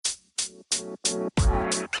Hey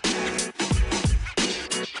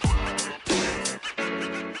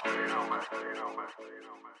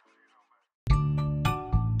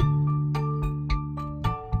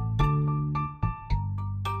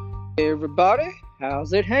everybody,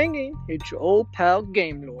 how's it hanging? It's your old pal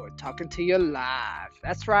Game Lord talking to you live.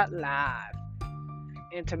 That's right, live.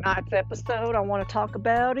 In tonight's episode, I want to talk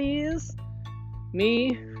about is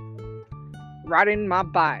me riding my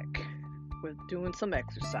bike with doing some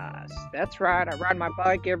exercise. That's right, I ride my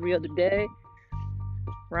bike every other day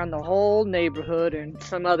around the whole neighborhood and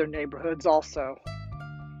some other neighborhoods also.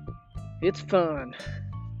 It's fun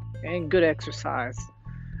and good exercise.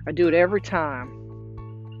 I do it every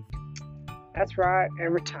time. That's right,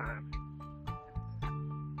 every time.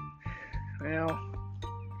 Well,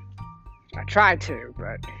 I try to,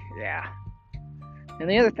 but yeah. And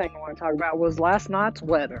the other thing I want to talk about was last night's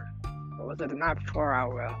weather. Or was it the night before? I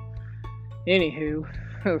will. Anywho,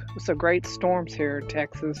 it's a great storms here in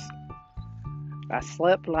Texas. I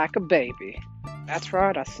slept like a baby. That's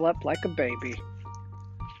right, I slept like a baby.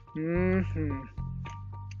 And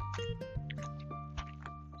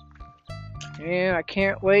I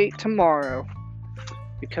can't wait tomorrow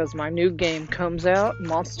because my new game comes out,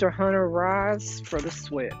 Monster Hunter Rise for the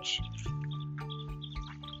Switch.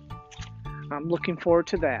 I'm looking forward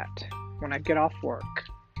to that when I get off work.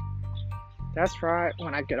 That's right,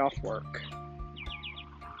 when I get off work.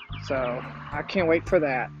 So, I can't wait for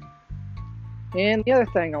that. And the other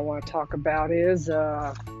thing I want to talk about is,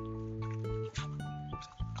 what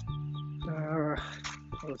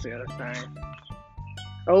was the other thing?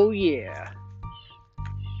 Oh yeah.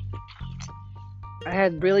 I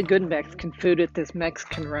had really good Mexican food at this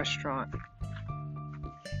Mexican restaurant.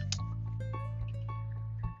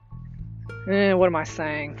 What am I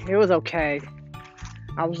saying? It was okay.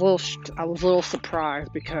 I was a little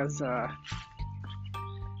surprised because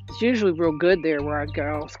it's usually real good there where I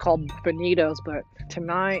go. It's called Benito's, but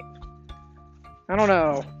tonight, I don't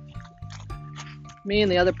know. Me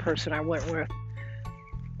and the other person I went with,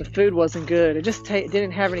 the food wasn't good. It just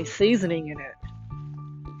didn't have any seasoning in it.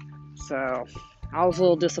 So, I was a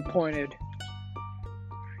little disappointed.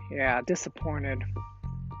 Yeah, disappointed.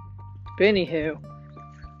 But anywho,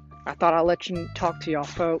 I thought I'd let you talk to y'all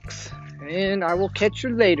folks. And I will catch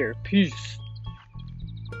you later. Peace.